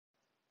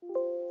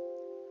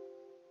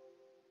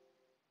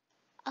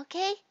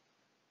Okay,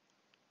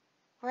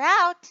 we're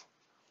out.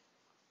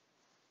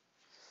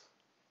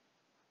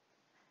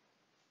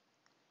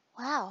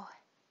 Wow,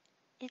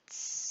 it's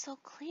so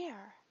clear.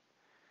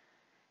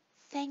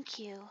 Thank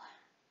you.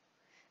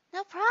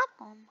 No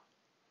problem.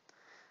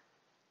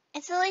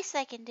 It's the least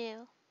I can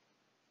do.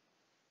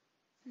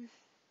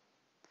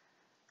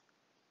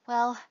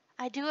 Well,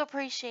 I do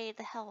appreciate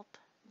the help,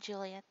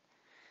 Juliet.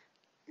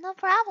 No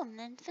problem,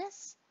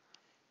 Nephthys.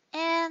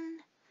 And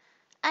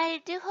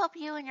I do hope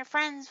you and your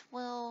friends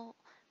will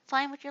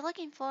find what you're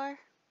looking for.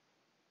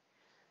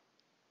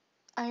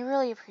 I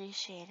really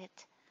appreciate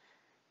it.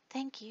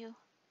 Thank you.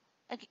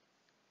 Ag-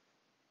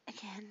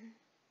 Again.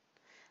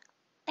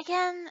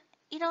 Again,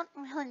 you don't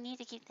really need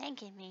to keep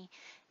thanking me.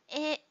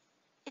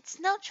 It's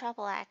no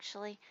trouble,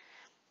 actually.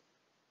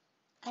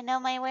 I know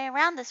my way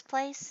around this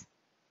place,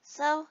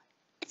 so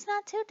it's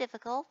not too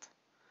difficult.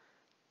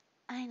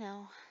 I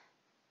know.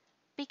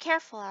 Be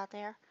careful out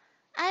there.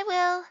 I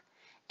will.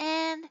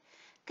 And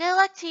good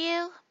luck to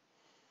you.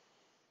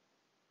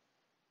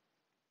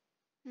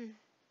 Hmm.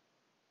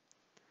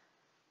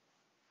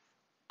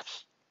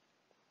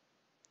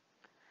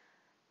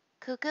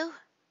 Kukku?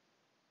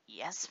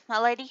 Yes, my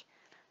lady?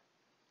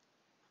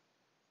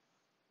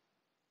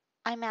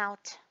 I'm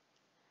out.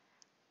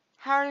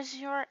 How is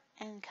your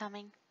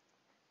incoming?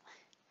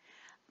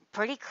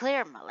 Pretty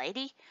clear, my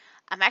lady.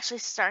 I'm actually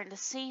starting to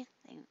see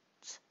things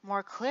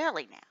more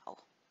clearly now.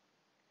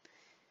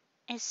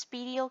 Is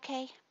Speedy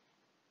okay?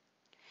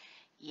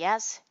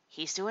 Yes,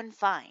 he's doing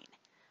fine.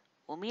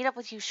 We'll meet up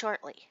with you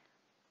shortly.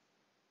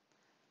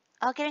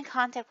 I'll get in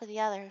contact with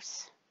the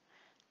others.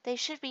 They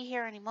should be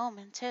here any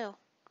moment, too.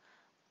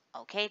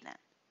 Okay, then.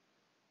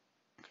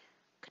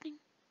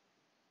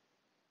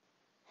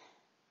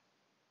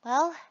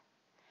 Well,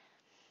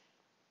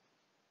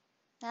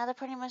 now to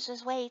pretty much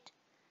just wait.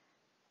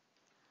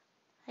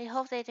 I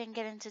hope they didn't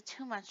get into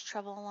too much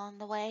trouble along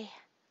the way.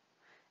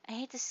 I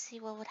hate to see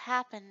what would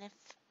happen if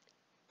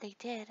they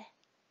did.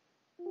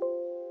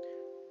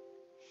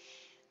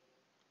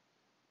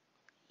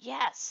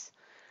 Yes,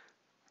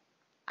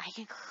 I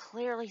can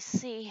clearly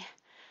see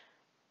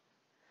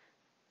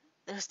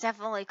there's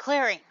definitely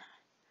clearing.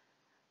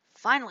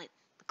 Finally,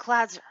 the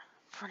clouds are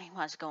pretty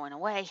much going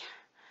away.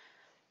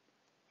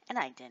 And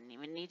I didn't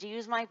even need to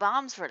use my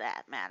bombs for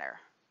that matter.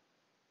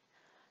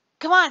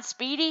 Come on,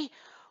 Speedy.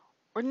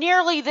 We're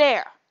nearly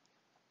there.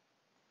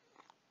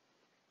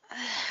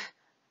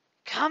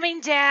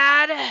 Coming,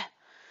 Dad.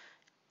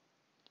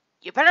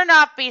 You better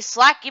not be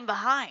slacking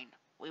behind.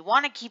 We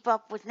want to keep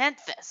up with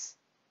Nephthys.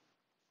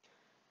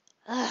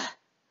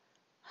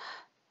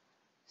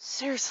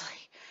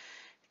 Seriously,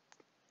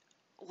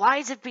 why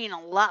is it being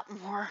a lot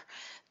more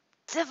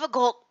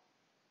difficult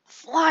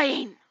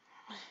flying?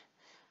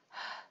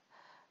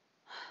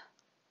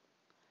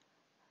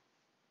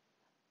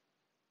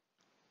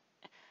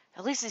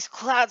 At least these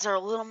clouds are a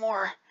little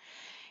more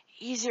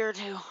easier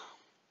to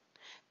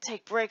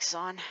take breaks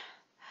on.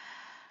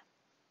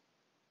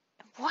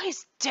 Why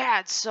is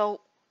Dad so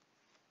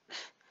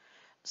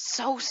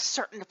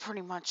certain to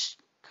pretty much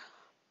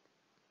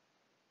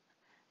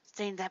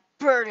think that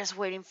bird is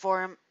waiting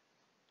for him?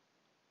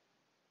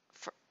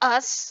 For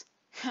us?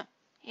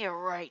 You're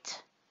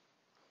right.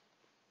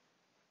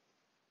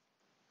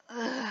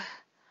 Ugh.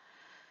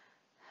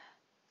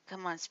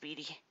 Come on,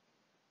 Speedy.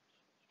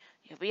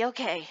 You'll be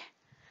okay.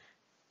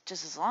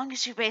 Just as long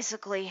as you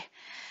basically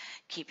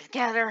keep it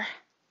together,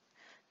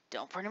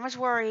 don't pretty much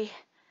worry,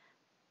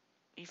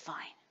 be fine.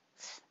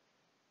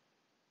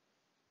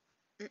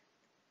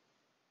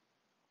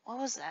 What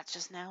was that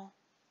just now?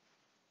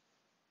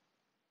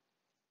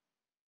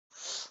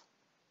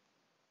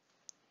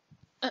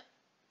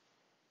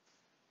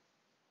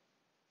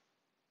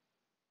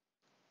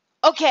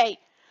 Okay,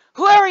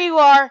 whoever you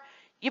are,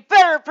 you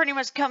better pretty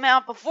much come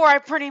out before I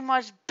pretty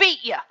much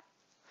beat you.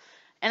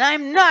 And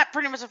I'm not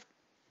pretty much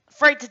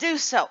afraid to do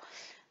so.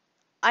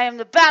 I am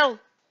the battle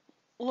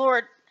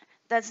lord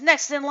that's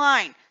next in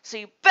line, so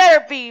you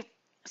better be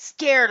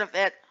scared of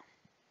it.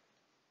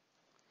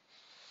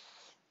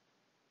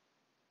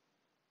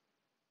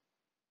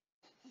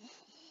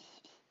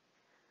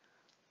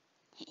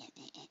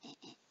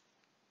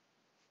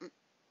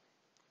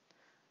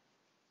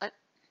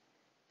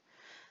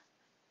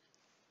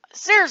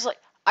 Seriously,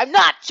 I'm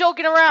not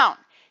joking around.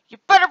 You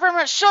better pretty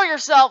much show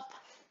yourself.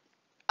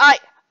 I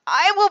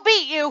will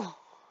beat you.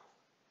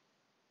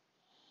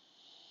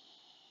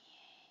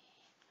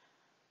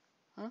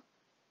 Huh?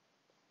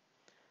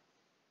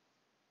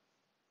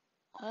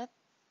 What?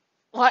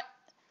 What?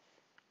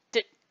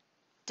 Did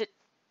did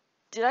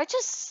did I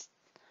just?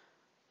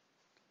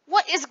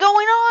 What is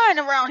going on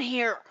around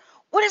here?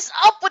 What is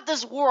up with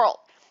this world?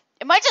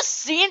 Am I just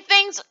seeing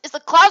things? Is the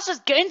clouds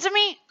just getting to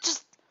me?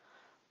 Just,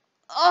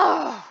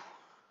 ugh.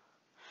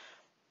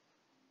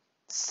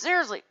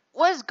 Seriously,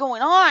 what is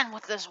going on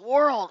with this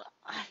world?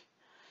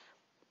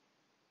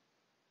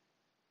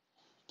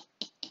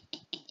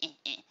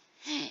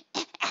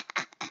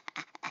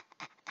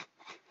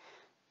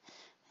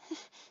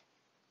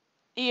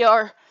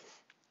 You're,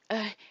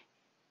 uh,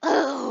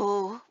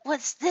 Oh,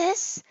 what's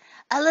this?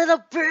 a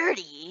little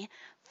birdie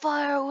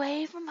far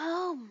away from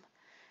home.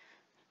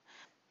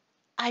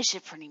 I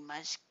should pretty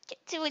much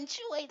get to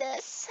enjoy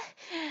this.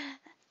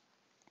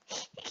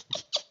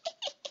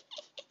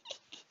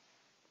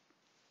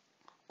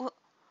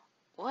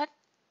 What?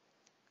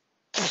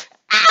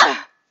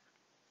 Ah!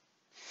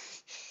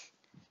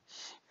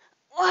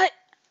 What?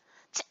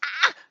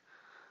 Ah!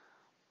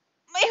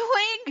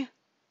 My wing!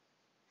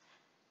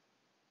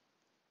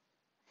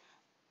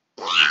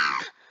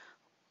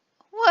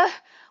 What?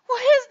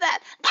 What is that?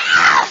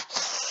 Ah!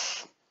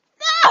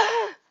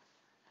 Ah!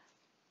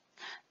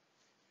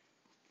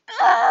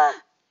 Ah!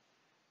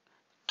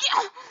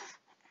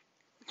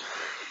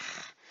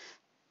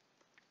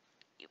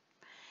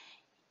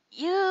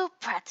 You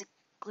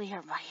practically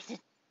are my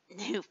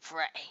new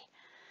prey.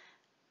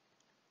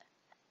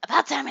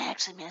 About time I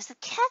actually managed to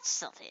catch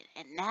something,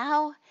 and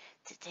now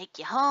to take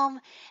you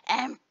home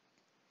and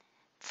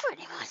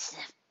pretty much to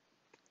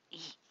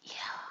eat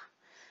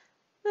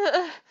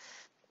you.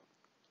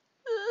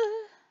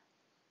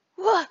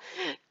 What?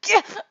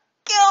 Get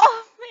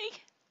off me!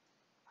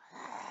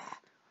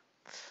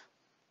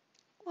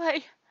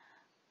 Why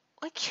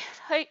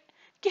can't I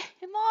get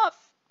him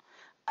off?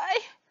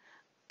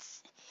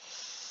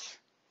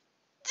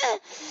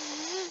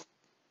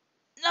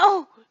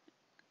 No!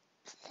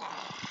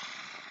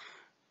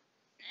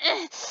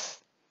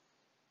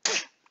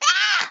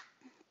 Ah!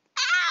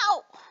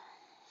 Ow!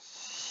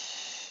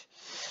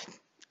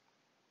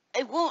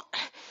 I won't.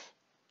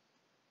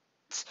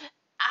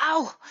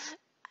 Ow!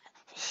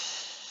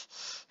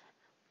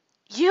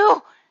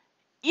 You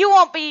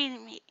won't be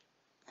eating me.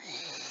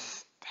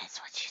 That's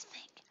what you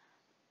think.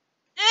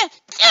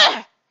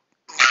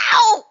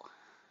 Ow!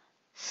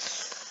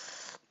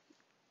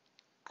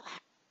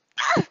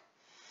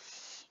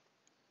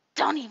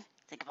 Don't even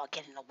think about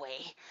getting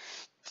away.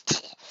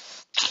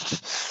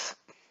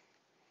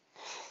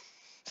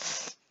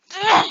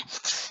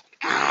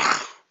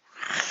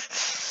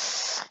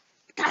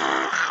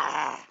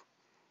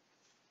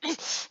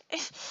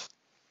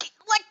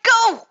 Let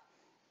go!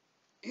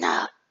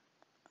 No.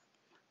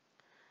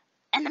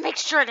 And to make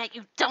sure that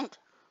you don't.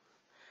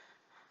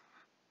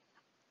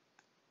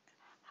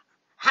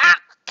 Ha!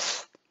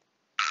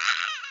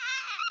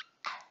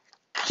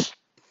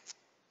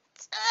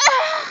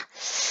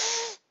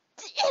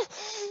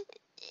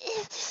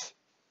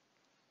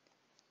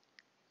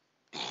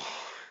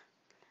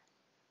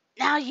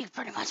 Now you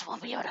pretty much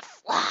won't be able to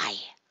fly.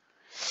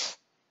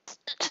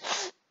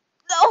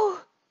 No!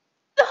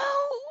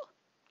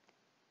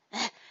 No!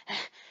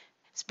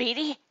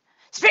 Speedy?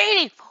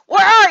 Speedy!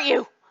 Where are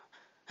you?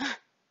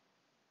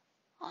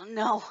 Oh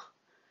no.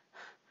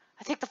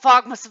 I think the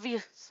fog must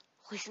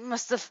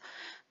have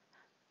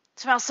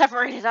somehow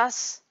separated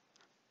us.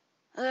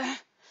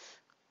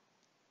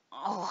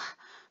 Oh,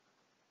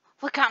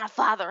 what kind of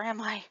father am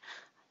I?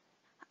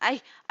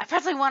 I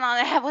practically went on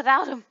ahead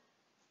without him.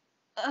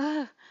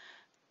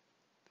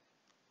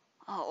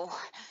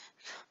 Oh,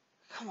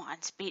 come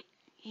on, Speedy.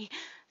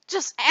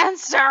 Just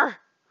answer.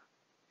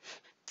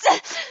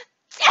 Dad!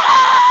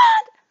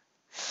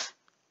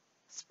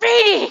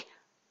 Speedy!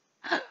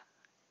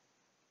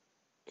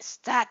 Is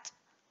that...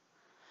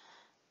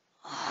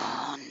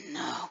 Oh,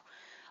 no.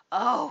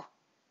 Oh.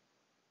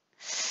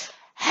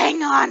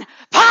 Hang on.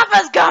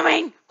 Papa's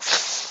coming!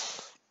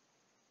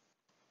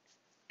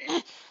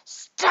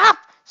 Stop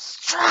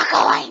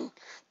struggling!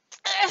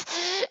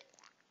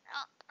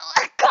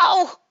 Let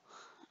go!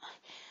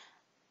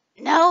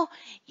 No,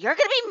 you're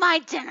gonna be my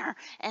dinner,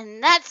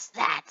 and that's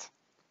that.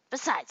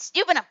 Besides,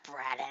 you've been a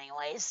brat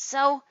anyways,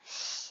 so...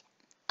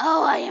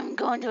 Oh, I am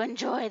going to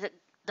enjoy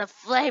the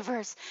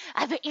flavors.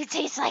 I bet you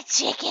taste like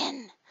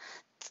chicken.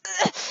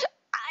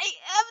 I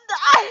am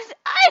not...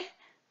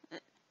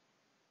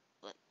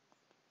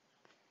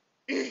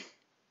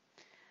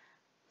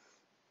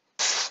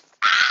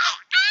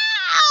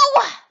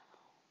 Ow!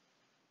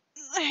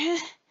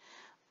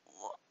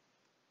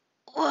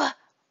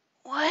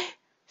 What?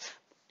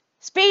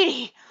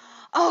 Speedy!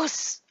 Oh,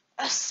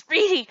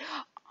 Speedy!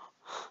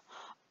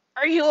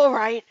 Are you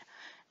alright?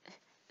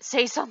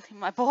 Say something,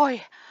 my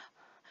boy.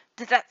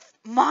 Did that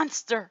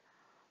monster...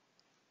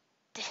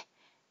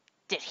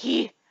 Did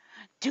he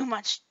do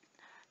much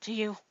to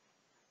you?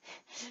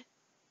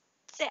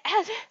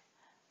 Dad?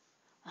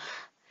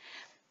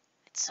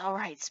 It's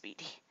alright,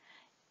 Speedy.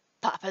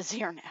 Papa's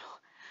here now.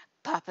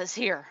 Papa's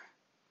here.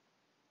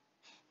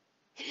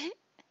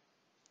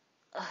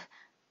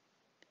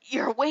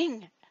 Your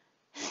wing.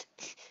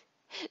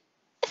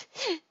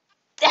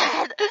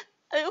 Dad,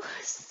 I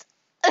was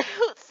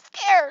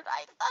scared.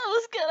 I thought I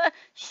was gonna...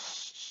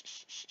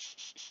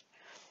 Shh.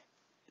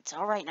 It's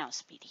alright now,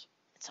 Speedy.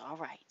 It's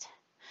alright.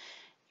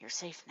 You're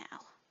safe now.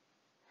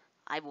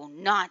 I will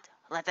not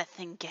let that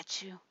thing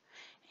get you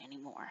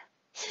anymore.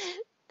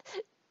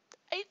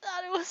 I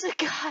thought it was a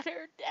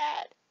goddard,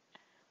 Dad.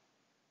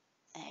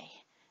 Hey,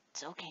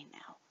 it's okay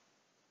now.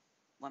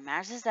 What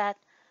matters is that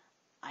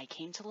I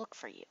came to look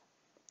for you.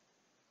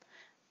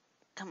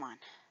 Come on,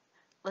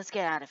 let's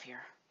get out of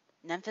here.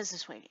 Nephthys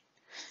is waiting.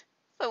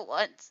 For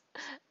once.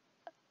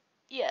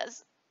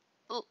 Yes,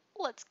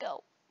 Let's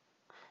go.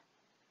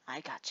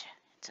 I got you.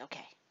 It's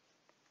okay.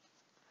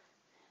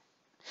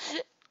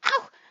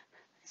 Ow!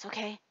 It's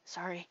okay.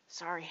 Sorry.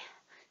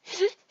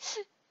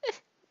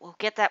 We'll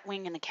get that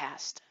wing in the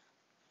cast.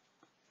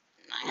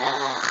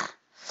 Ugh.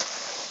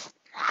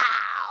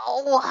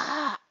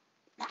 Ow!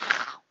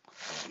 Ow!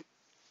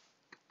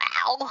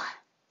 Ow!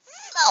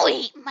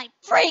 Zoe, my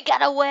prey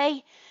got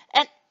away,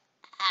 and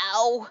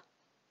ow!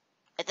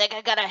 I think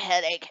I got a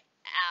headache.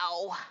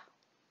 Ow!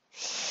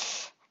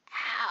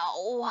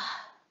 Ow!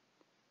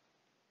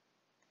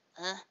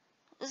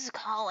 Who's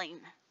calling?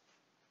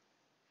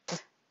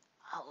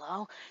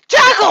 Hello?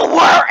 Jackal,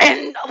 where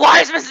in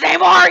Wiseman's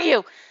name are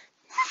you?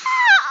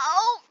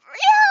 Ow!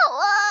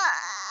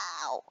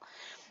 Ow!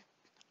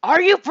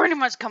 Are you pretty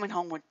much coming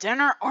home with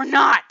dinner or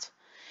not?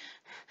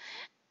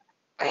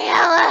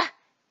 Riella,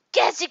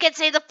 guess you could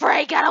say the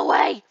prey got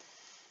away.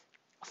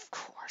 Of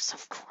course.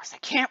 I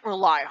can't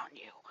rely on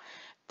you.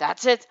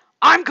 That's it.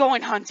 I'm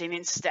going hunting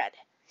instead.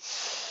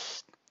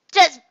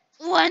 Just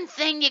one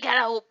thing you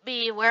gotta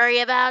be wary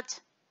about,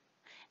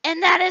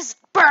 and that is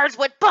birds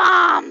with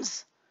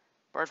bombs.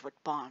 Birds with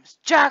bombs.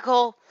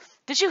 Jackal,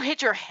 did you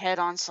hit your head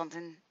on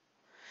something?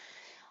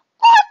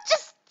 Oh,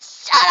 just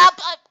shut up.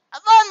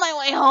 I'm on my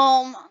way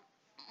home.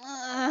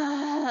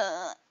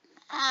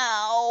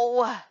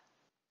 Ow.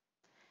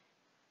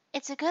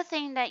 It's a good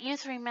thing that you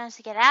three managed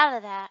to get out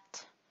of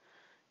that.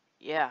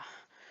 Yeah.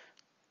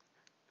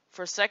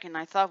 For a second,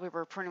 I thought we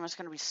were pretty much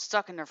going to be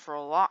stuck in there for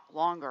a lot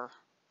longer.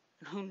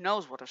 And who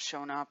knows what has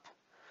shown up.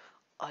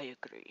 I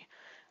agree.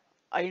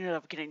 I ended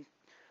up getting,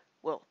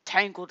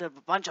 tangled in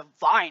a bunch of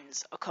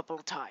vines a couple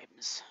of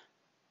times.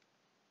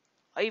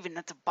 I even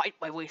had to bite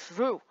my way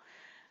through,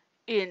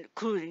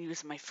 including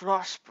using my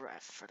frost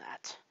breath for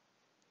that.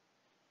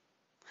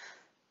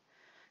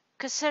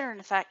 Considering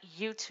the fact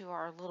you two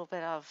are a little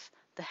bit of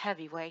the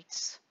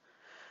heavyweights.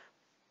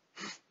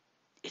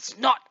 It's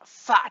not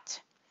fat.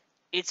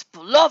 It's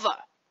pullover.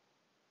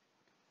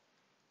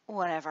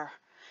 Whatever.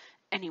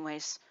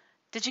 Anyways,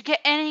 did you get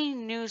any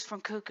news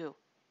from Kukku?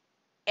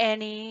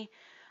 Any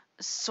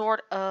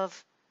sort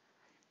of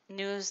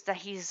news that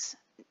he's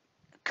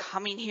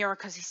coming here?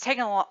 Because he's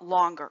taking a lot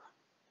longer.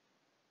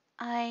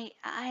 I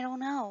don't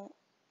know,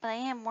 but I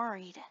am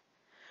worried.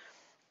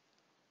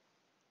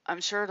 I'm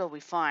sure they'll be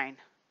fine.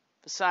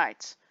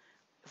 Besides,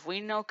 if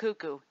we know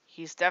Kukku,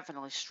 he's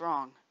definitely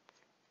strong.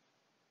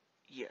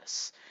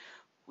 Yes,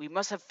 we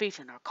must have faith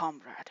in our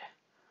comrade.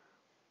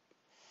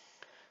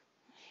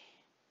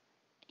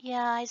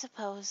 Yeah, I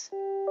suppose.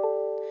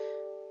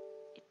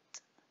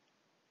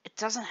 It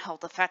doesn't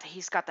help the fact that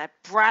he's got that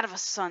brat of a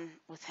son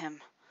with him.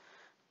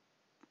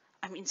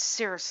 I mean,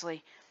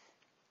 seriously.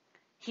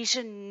 He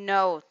should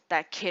know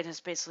that kid is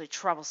basically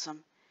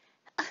troublesome.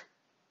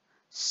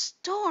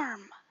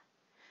 Storm!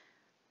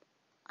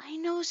 I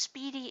know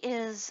Speedy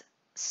is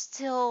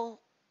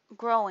still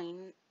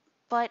growing,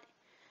 but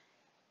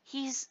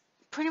he's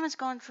pretty much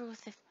going through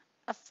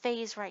a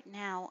phase right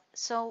now,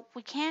 so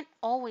we can't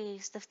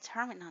always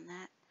determine on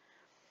that.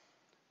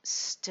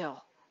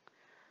 Still,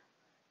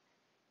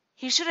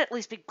 he should at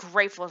least be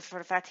grateful for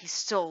the fact he's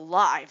still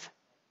alive,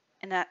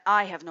 and that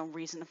I have no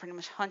reason to pretty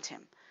much hunt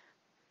him.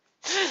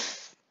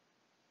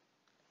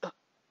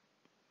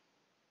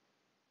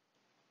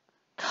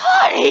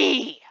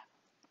 Cuddy!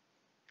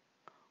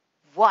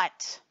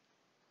 What?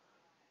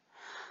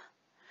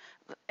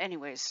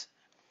 Anyways,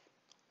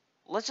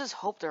 let's just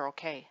hope they're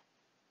okay.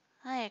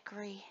 I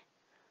agree.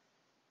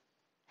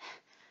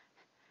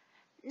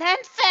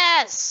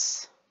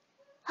 Nephthys!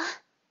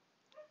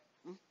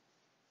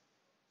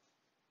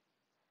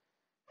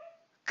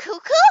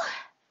 Kukku?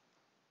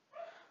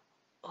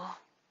 Oh.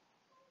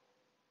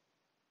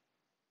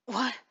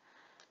 What?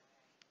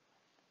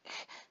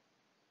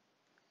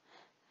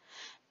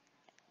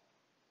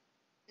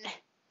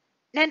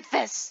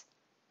 Nephthys!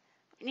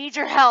 I need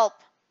your help.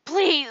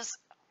 Please!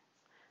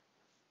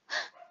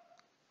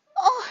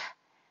 Oh,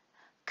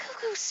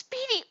 Kukku,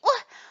 Speedy,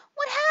 what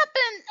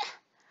happened?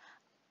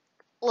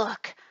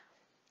 Look,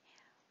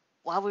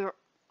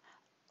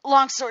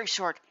 long story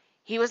short,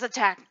 he was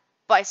attacked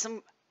by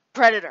some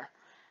predator.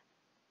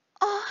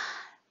 Oh,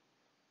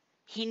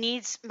 He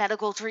needs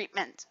medical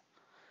treatment.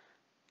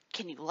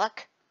 Can you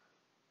look?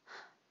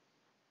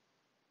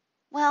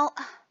 well,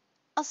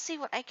 I'll see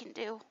what I can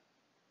do.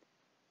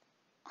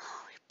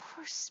 Oh,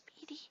 poor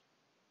Speedy.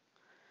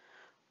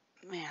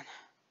 Man,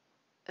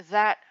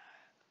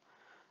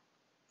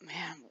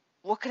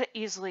 what could have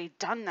easily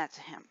done that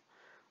to him?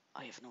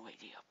 I have no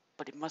idea,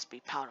 but it must be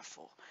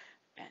powerful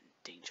and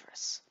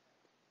dangerous.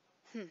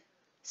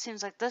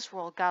 Seems like this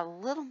world got a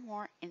little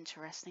more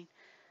interesting.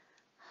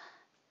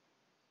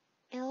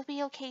 It'll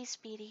be okay,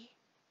 Speedy.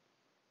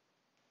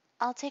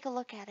 I'll take a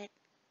look at it.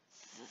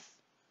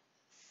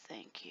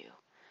 Thank you.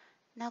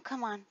 Now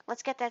come on,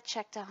 let's get that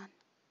checked on.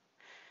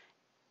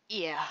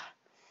 Yeah.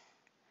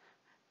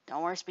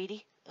 Don't worry,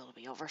 Speedy. It'll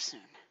be over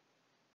soon.